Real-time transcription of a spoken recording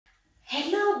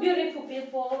So beautiful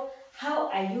people, how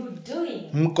are you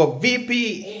doing? Mko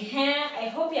vipi? I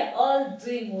hope you're all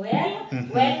doing well.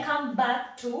 Welcome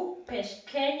back to Pesh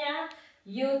Kenya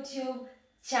YouTube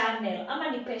channel.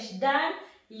 Ama ni Pesh Dan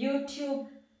YouTube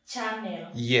channel.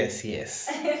 Yes.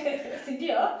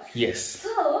 Sindio? Yes.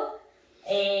 So,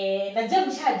 najua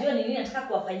mshajua ni nini nataka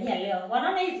kuwafanyia leo.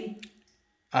 Wanaona hizi?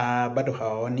 Bado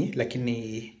hawaoni,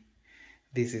 lakini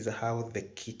this is how the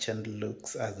kitchen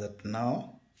looks as of now.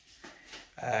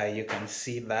 You can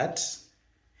see that.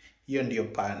 Hiyo ndio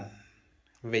pan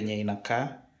venye inakaa,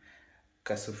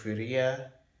 kasufuria.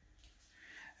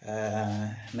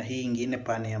 Na hii ingine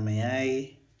pan ya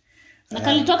mayai. Na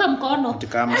kalitoka mkono.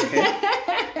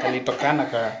 Kalitokana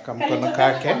ka mkono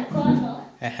kake.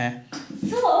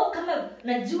 So kama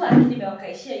najua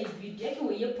nimewakaishia hii video yake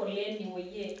wewe poleni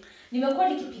wewe. Nimekuwa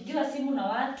nikipigiwa simu na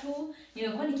watu,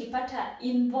 nimekuwa nikipata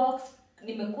inbox,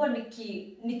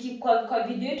 nimekuwa kwa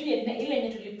video yetu ile yenye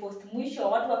tulipost mwisho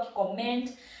watu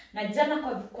wakicomment, na jana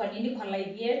kwa nini kwa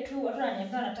live yetu watu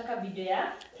wananiambia wanataka video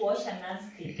ya kuosha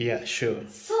nonstick. Yeah, sure.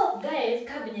 So guys,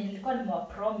 kama venye nilikuwa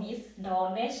nimewapromise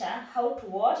ndawaonesha how to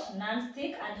wash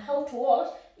nonstick and how to wash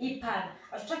pan.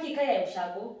 Hatutaki kae ya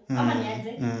ushago ama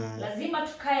niaje? Lazima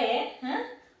tukae,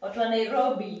 watu wa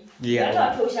Nairobi. Hata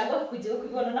watu wa ushago kuja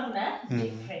huku wanaona kuna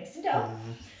difference, ndio?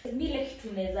 Mimi ile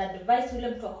kitu naweza advise ule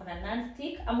mtu akona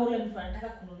nonstick ama ule mtu anataka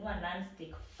kununua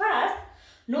nonstick. First,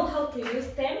 know how to use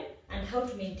them and how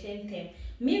to maintain them.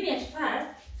 Mimi at first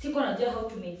siko najua how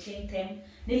to maintain them.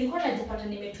 Nilikuwa najipata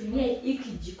nimetumia hii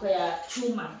kijiko ya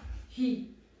chuma hii.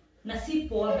 Na si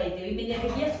poa by the way,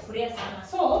 imeniharibia sufuria sana.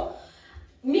 So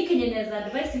mimi kenye naweza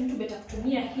advise mtu beta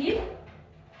kutumia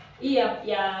hii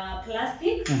ya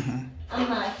plastic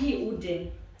ama hii wooden.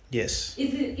 Yes.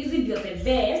 Hizi ndio the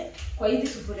best kwa hizi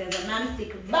sufuria za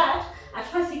nonstick, but at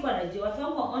first sikuwa najua. Watu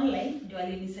wangu online ndio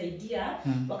walinisaidia,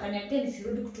 wakaniambia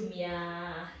nisirudi kutumia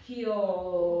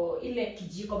hiyo ile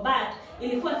kijiko, but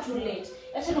ilikuwa too late.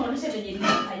 Acha naonesha venye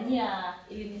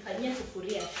ilinifanyia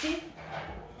sufuria. See?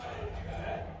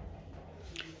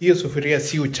 Hiyo sufuria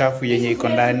si uchafu yenye iko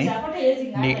ndani.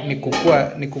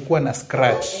 Ni kukua na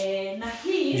scratch. Na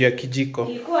hii ya kijiko.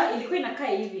 Ilikuwa inakaa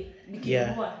hivi.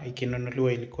 Yeah,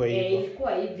 ikinunuliwa ilikuwa hivyo.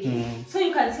 Ilikuwa hivi. So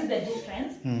you can see the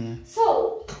difference.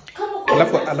 So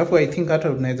kama alafu I think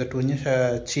hata unaweza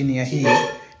tuonyesha chini ya hii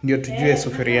ndio tujue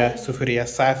sufuria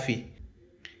safi.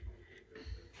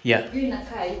 Yeah. Hii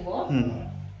inakaa hivyo.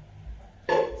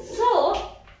 So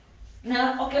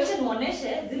na acha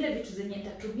nionyeshe zile vitu zenye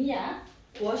nitatumia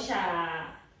kuosha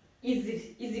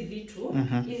hizi vitu,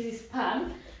 hizi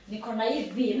spam. Niko na hii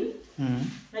vim.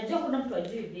 Najua kuna mtu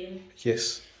ajui vim.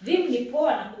 Yes. Vim ni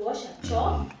poa na kuosha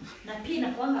choo, na pia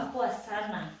inakuanga poa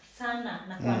sana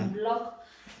na kwa unblock.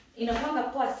 Inakuanga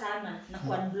poa sana na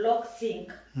kwa unblock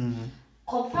sink.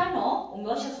 Kwa mfano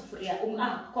umeosha sufuria,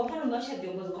 kwa mfano umeosha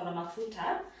vyombo ziko na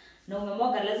mafuta na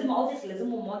umemwaga, lazima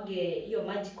umwage hiyo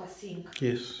maji kwa sink.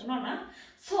 Yes. Unaona?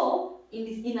 So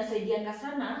inasaidianga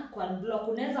sana kwa unblock.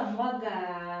 Unaweza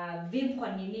mwaga vim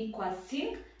kwa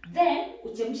sink, then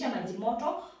uchemsha maji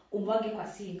moto umwage kwa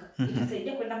sink.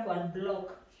 Itasaidia kwenda kwa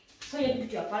unblock. So hiyo ni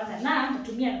kitu ya kwanza, na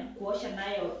natumia kuosha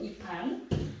nayo pan.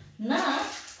 Na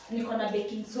niko na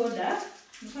baking soda.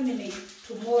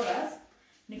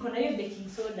 Niko na hiyo baking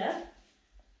soda.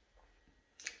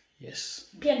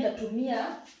 Yes. Pia nitatumia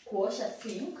kuosha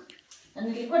sink. Na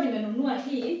nilikuwa nimenunua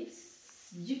hii,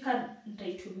 sijui kama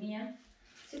nitaitumia.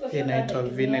 Inaitwa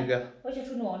vinegar. Wacha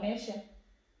tu niwaoneshe.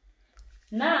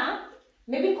 Na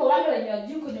maybe kwa wale wenye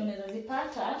wajui kwenye unaweza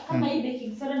zipata, kama hii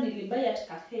baking soda nilibuy at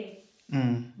cafe.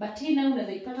 But hii nayo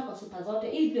unaweza ipata kwa super zote.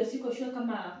 Hii ndio siko sure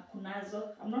kama kunazo.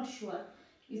 I'm not sure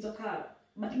hizo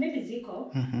but maybe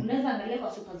ziko. Unaweza angalia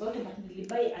kwa super zote, but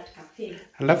nilibuy at cafe.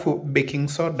 Alafu baking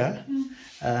soda,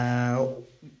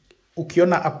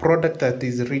 ukiona a product that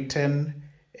is written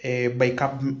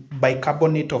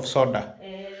bicarbonate of soda,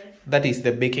 that is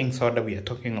the baking soda we are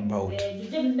talking about.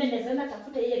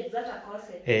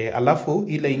 Alafu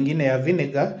ile ingine ya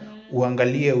vinegar,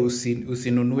 uangalie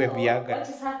usinunue viaga. Wacha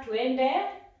sasa tuende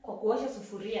kwa kuosha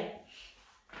sufuria.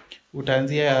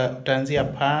 Utaanzia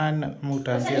pan ama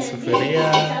utaanzia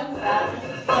sufuria?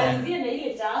 Utaanzia na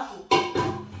ile chafu.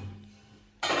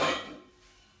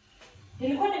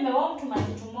 Nilikuwa nimewarm tu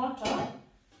maji moto.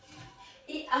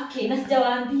 Okay, na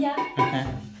sijawaambia.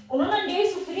 Unaona ndio hii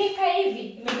sufuria kaa hivi,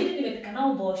 imebidi nimepika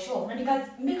nao bosho. Na nika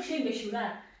make sure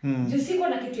imeshura. Juu siko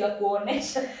na kitu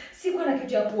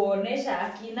ya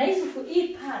kuonesha. Na hii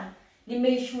pan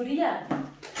nimeishuria.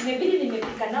 Imebidi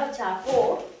nimepika nao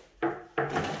chapo.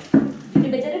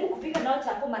 Nimejaribu kupika nao nao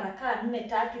chako mara kaa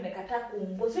 4-3 imekataa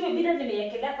kuungua. Sio bila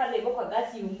nimewekelea pale hivyo kwa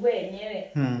gasi iungue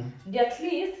yenyewe. Ndio at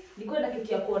least niko na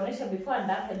kitu ya kuonesha before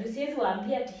and after. Juu siwezi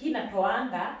waambia ati hii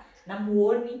natoanga na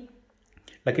muoni.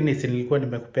 Lakini si nilikuwa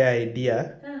nimekupea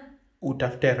idea.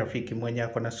 Utafute rafiki mwenye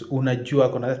unajua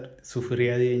kuna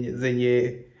sufuria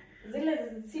zenye zile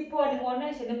sipo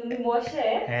nimuoneshe nimuoshe.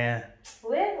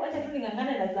 Wewe wacha tu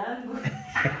ningangane na zangu.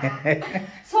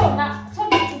 So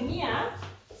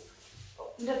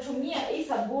nitatumia hii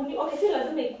sabuni. Okay, si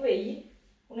lazima ikuwe hii.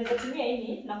 Unaweza tumia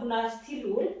hii na kuna steel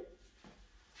wool.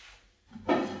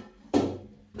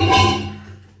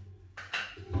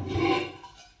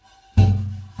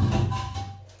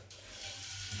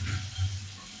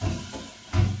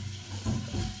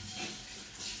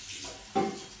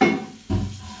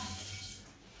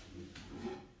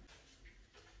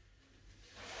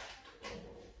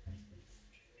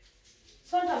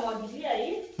 So nitamwagilia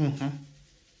hii.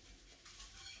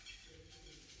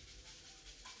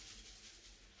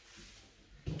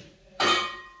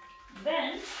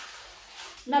 Then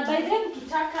na by then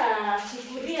ukitaka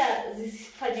sufuria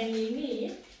zisifanye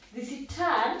nini,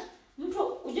 zisiturn, mtu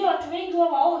ujue watu wengi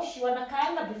waoshi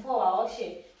wanakaanga before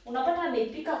waoshe. Unapata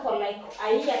ameipika for like a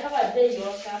year kama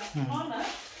hajaiosha. Unaona?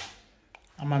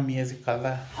 Ama miezi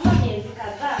kadhaa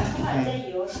kama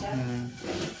hajaiosha.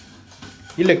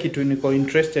 Ile kitu niko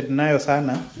interested nayo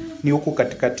sana ni huku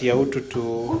katikati ya utu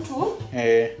tu.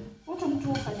 Utu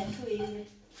mtu ufanya tu hivi.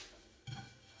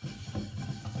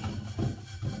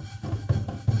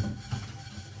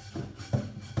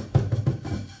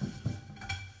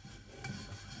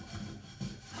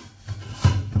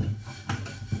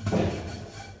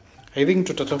 I think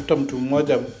tutatafuta mtu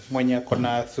mmoja mwenye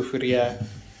akona sufuria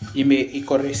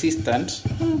iko resistant.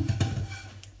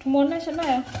 Tumuoneshe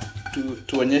nayo.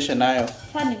 Tuonyeshe nayo.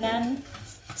 Sasa nani?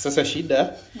 Sasa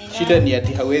shida ni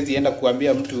ati hawezi enda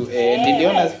kuambia mtu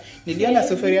niliona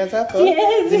sufuria zako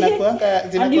zinakuanga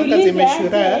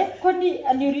zimeshura. Kwani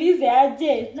aniulize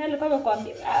aje? Na alikuwa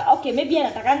amekwambia okay, maybe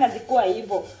anatakanga zikuwa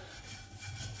hivyo.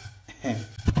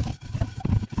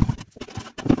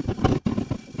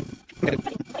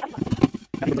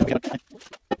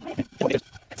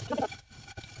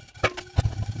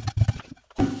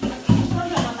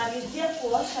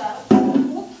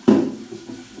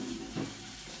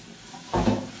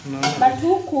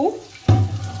 Batuku.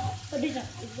 Odija.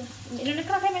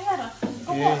 Inaonekana kama imeng'ara.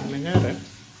 Imeng'ara.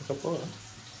 Iko poa.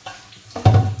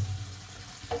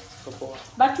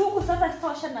 Batuku sasa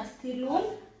sitaosha na steel wool,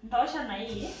 nitaosha na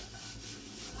hii.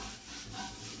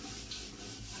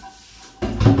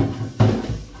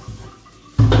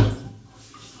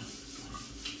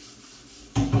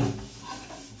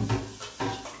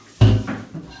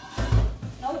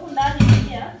 Na huku ndani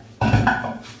pia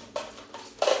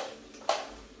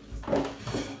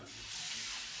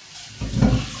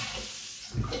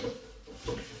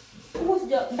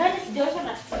ndani sijaosha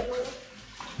na steel wool.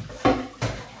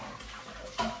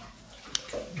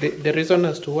 The reason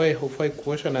as to why hufai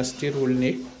kuosha na steel wool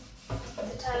ni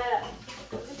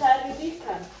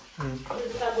zitaharibika.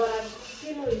 Zitagora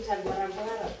steel wool itagora.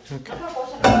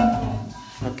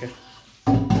 Okay.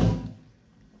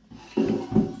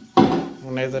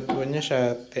 Unaweza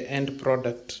tuonyesha the end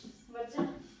product.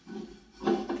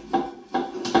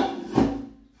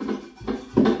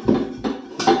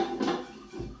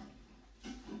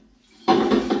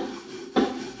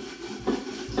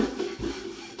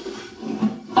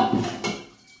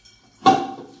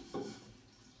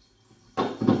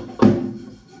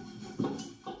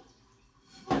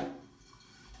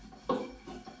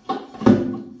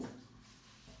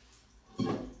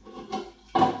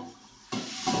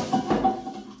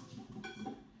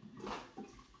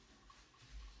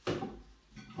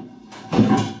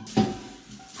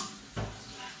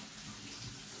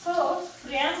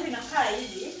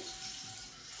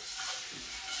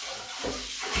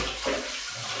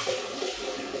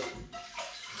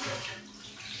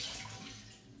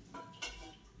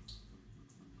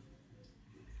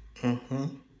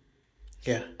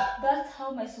 Yeah. That's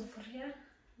how my sufuria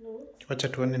looks. Wacha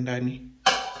tuone ndani.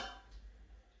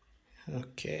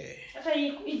 Okay. Hata hii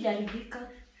ijaribika.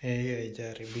 Hiyo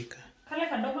haijaribika. Kale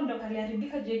kadogo ndo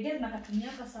kaliharibika juu gezi na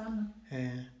katumiaka sana.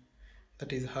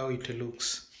 That is how it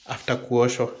looks after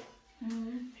kuosho.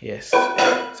 Yes.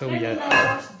 So we are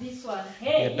this one.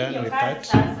 We are done with that.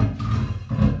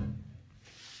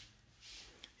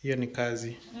 Hiyo ni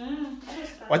kazi.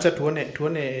 Wacha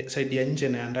tuone side ya nje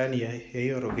na ndani ya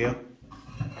hiyo rogeo.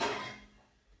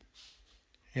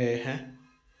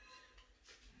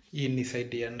 Hii ni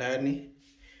side ya ndani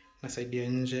na side ya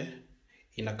nje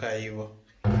inakaa hivyo.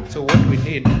 So what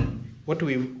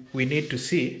we need to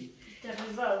see The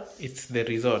results. It's the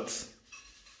results.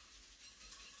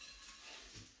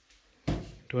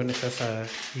 Tuone sasa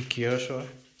ikioshwa.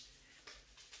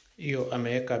 Hiyo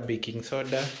ameweka baking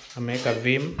soda, ameweka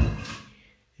vim.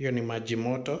 Hiyo ni maji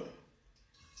moto.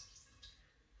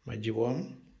 Maji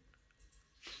warm.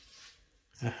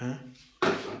 Aha.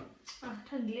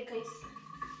 Tandileka hizi.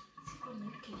 Siko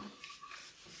nyeki.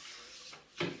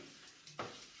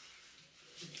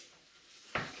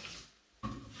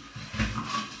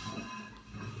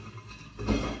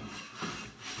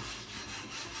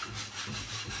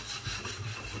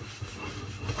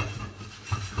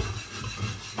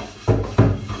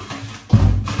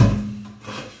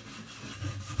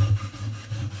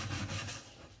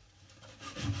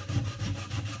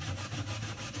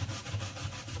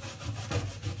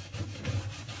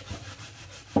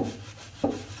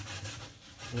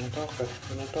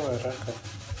 Unatoa haraka.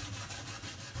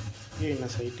 Hiyo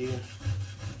inasaidia.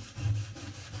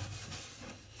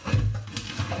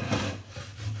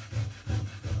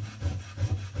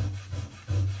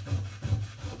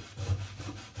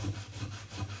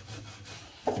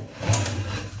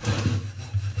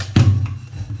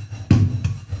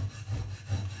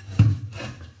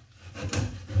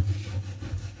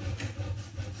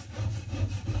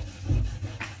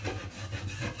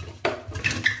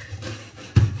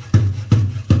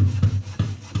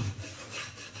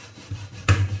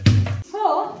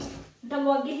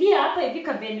 Nitamwagilia hapa hivi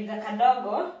kabeniga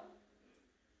kadogo.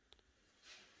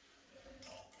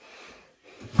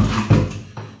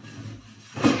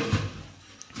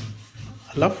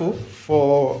 Alafu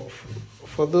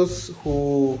for those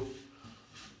who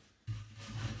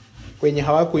wenye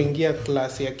hawakuingia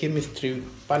class ya chemistry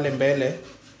pale mbele,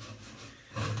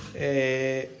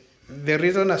 the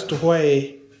reason as to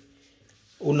why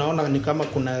unaona ni kama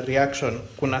kuna reaction,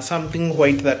 kuna something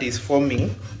white that is forming,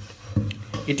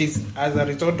 it is as a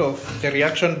result of the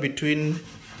reaction between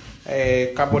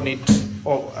carbonate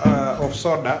of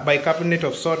soda, bicarbonate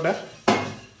of soda,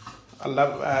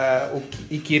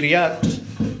 ikireact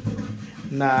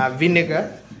na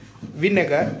vinegar.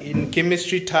 Vinegar in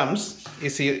chemistry terms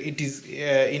it is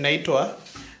inaitwa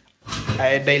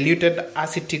diluted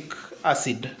acetic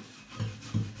acid.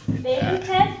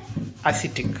 Diluted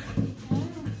acetic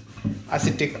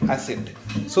acid.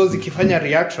 So zikifanya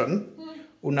reaction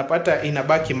unapata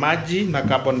inabaki maji na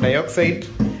carbon dioxide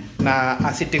na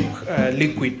acetic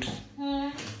liquid.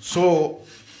 So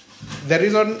the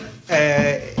reason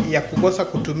ya kukosa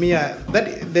kutumia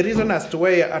the reason as to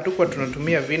why hatukuwa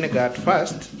tunatumia vinegar at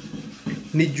first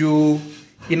ni juu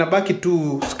inabaki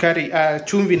tu sukari,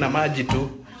 chumvi na maji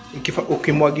tu.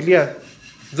 Ukimwagilia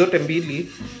zote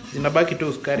mbili zinabaki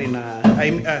tu sukari na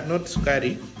not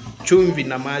sukari, chumvi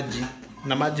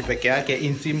na maji peke yake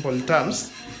in simple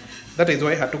terms. That is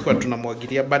why hatukuwa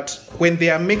tunamwagilia. But when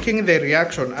they are making the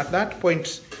reaction, at that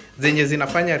point zenye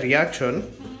zinafanya reaction,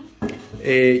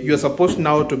 you are supposed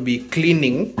now to be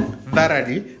cleaning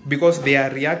thoroughly because they are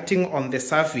reacting on the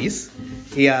surface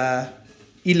ya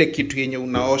ile kitu yenye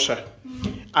unaosha.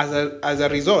 As a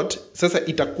result, sasa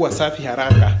itakuwa safi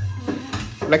haraka.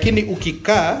 Lakini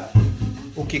ukikaa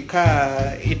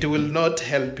it will not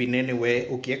help in any way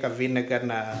ukiweka vinegar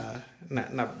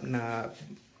na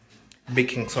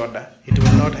baking soda. It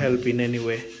will not help in any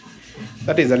way.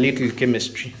 That is a little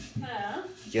chemistry.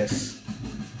 Yes.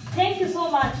 Thank you so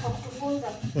much for kutufunza.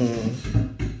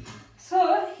 So,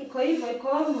 iko hivyo, iko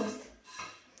almost.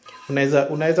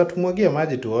 Unaweza tumwagia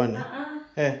maji tuone.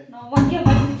 Na mwagia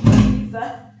maji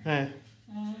tukiiza.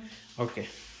 Okay.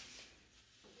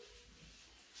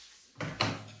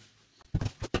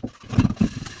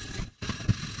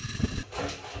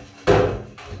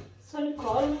 So,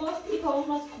 niko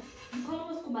almost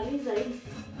kumaliza hii.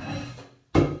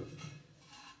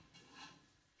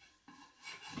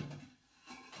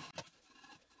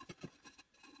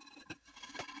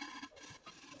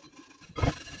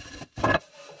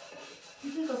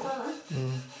 Niko sawa?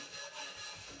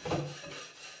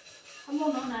 Kama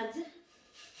unaonaje?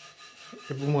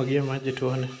 Hebu mwagie maji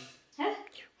tuone.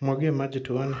 Mwagie maji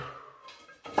tuone.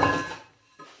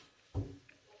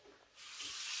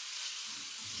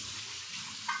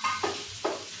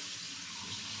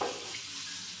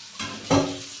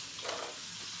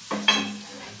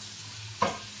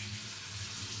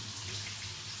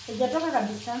 Hajatoka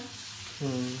kabisa.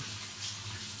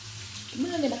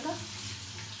 Mbona nimekaa?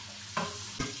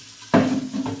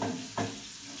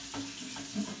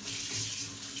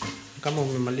 Kama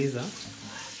umemaliza?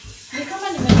 Ni kama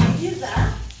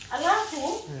nimemaliza,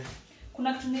 alafu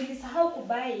kuna kitu nilisahau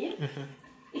kubai.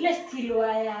 Ile stilo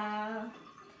ya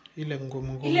ile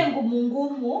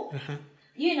ngumu.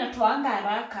 hiyo inatoanga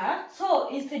haraka. So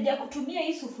instead ya kutumia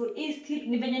hii sufuria steel,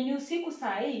 ni venye ni usiku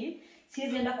saa hii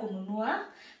siwezi enda kununua.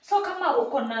 So kama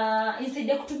uko na instead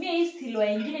ya kutumia hii steel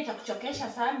nyingine itakuchokesha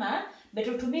sana,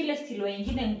 better utumie ile steel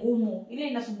nyingine ngumu. Ile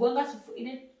inasuguanga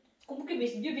ile kumbuki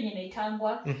bisijui venye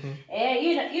inaitangwa.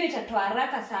 Hiyo itatoa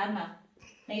haraka sana.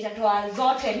 Na itatoa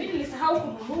zote. Mimi nilisahau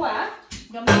kununua,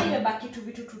 ndio maana imebaki tu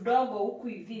vitu tudogo huku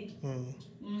hivi.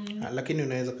 Lakini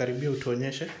unaweza karibia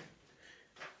utuonyeshe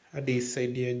hadi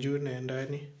side ya juu na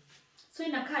ndani. So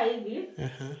inakaa hivi.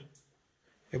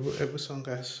 Hebu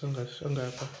songa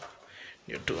hapa.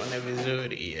 Ndio tuone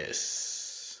vizuri.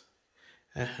 Yes.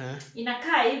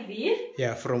 Inakaa hivi.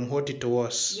 Yeah, from hot to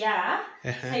worse. Yeah.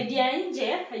 Side ya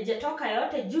nje haijatoka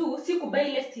yote, juu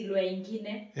sikubai ile steel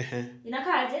nyingine.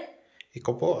 Inakaaje?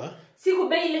 Iko poa.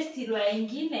 Sikubai ile steel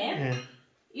nyingine.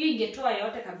 Hiyo ingetoa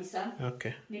yote kabisa.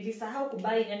 Okay. Nilisahau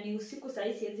kubai na ni usiku saa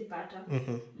hii siwezi pata.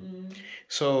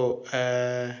 So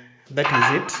that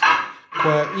is it.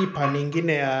 Kwa hii pan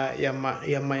nyingine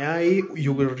ya mayai,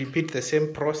 you will repeat the same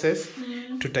process.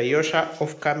 Tutaiosha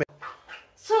off camera.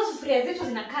 So sufuria zetu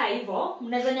zinakaa hivyo.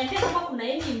 Mnaweza niambia kama kuna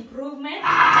any improvement.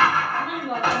 Kama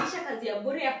nimewafanyisha kazi ya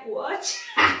bure ya kuwatch.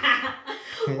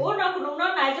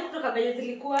 Unaona aje kutoka vile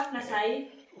zilikuwa na saa hii?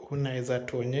 Unaweza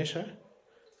tuonyesha?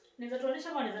 Naweza tuonyesha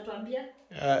ama unaweza tuambia?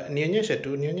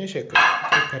 Nionyeshe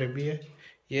karibia.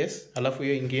 Yes, alafu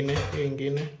hiyo ingine.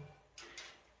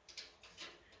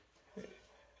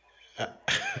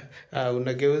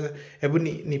 Unageuza. Hebu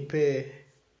nipe.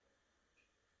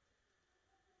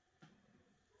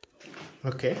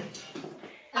 Okay.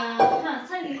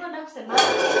 Sasa nilikuwa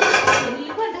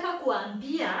nataka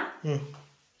kuambia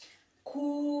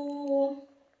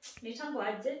nitango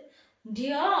aje?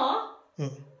 Ndio.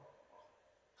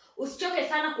 Usichoke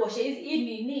sana kuosha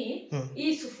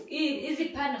hizi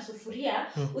pana sufuria.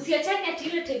 Usiachane ati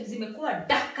ile time zimekuwa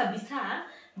dark kabisa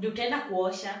ndio utaenda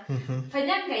kuosha.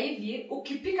 Fanyanga hivi,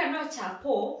 ukipika nao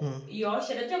chapo,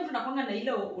 ioshe. Najua mtu anakuanga na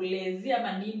ile ulezi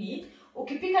ama nini.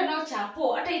 Ukipika nao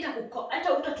chapo,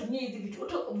 hata utatumia hizi vitu.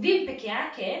 Vim peke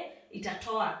yake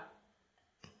itatoa.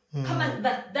 Kama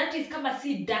that is kama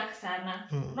si dark sana.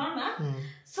 Unaona?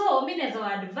 So mimi naweza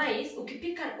advise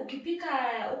ukipika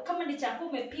kama ni chapo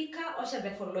umepika, osha the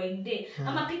following day.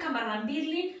 Ama pika mara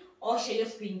 2, osha hiyo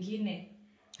siku nyingine.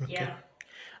 Okay. Yeah.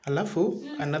 Alafu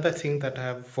another thing that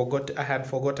I had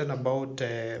forgotten about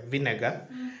vinegar.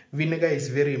 Vinegar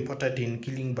is very important in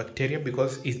killing bacteria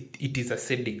because it is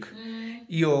acidic.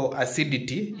 Hiyo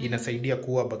acidity inasaidia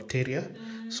kuua bacteria.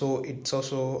 So it's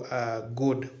also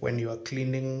good when you are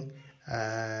cleaning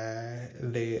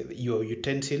your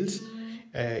utensils.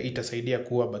 Itasaidia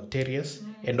kuua bacteria.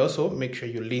 And also make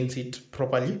sure you rinse it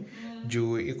properly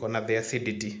juu iko na the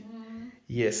acidity.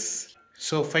 Yes.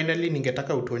 So finally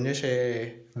ningetaka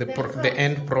utuonyeshe the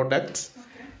end product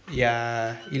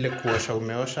ya ile kuosha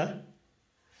umeosha.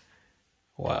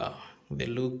 Wow, they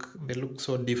look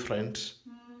so different.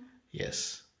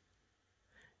 Yes.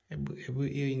 Hebu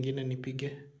hiyo ingine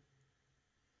nipige.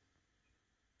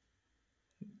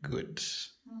 Good.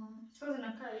 So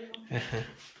zinakaa hivyo.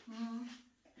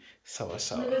 Sawa.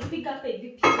 Unaweza pick up hivi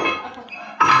picha hapa.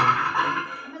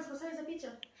 Ama sasa hizo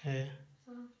picha?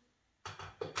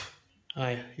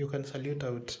 You can salute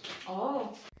out.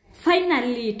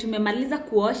 Finally tumemaliza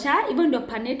kuosha. Hivyo ndio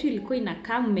pan yetu ilikuwa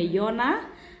inakaa, mmeiona,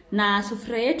 na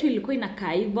sufuria yetu ilikuwa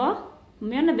inakaa hivyo.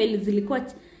 Umeona vile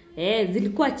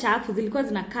zilikuwa chafu, zilikuwa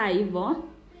zinakaa hivyo.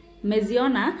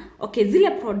 Mmeziona? Okay,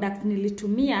 zile products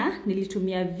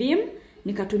nilitumia Vim,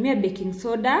 nikatumia baking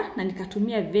soda na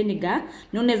nikatumia vinegar.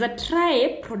 Na unaweza try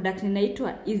product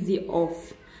inaitwa Easy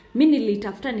Off. Mimi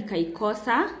nilitafuta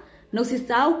nikaikosa. Na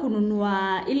usisahau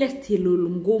kununua ile steel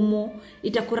ngumu,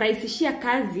 itakurahisishia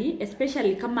kazi,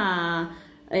 especially kama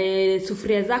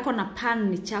sufuria zako na pan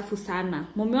ni chafu sana.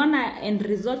 Mumeona end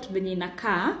result venye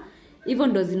inakaa, hivyo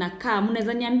ndo zinakaa.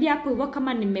 Mnaweza niambia hapo hivyo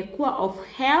kama nimekuwa of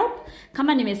help,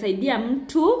 kama nimesaidia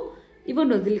mtu. Hivyo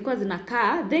ndo zilikuwa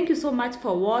zinakaa. Thank you so much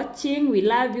for watching. We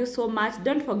love you so much.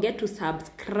 Don't forget to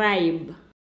subscribe.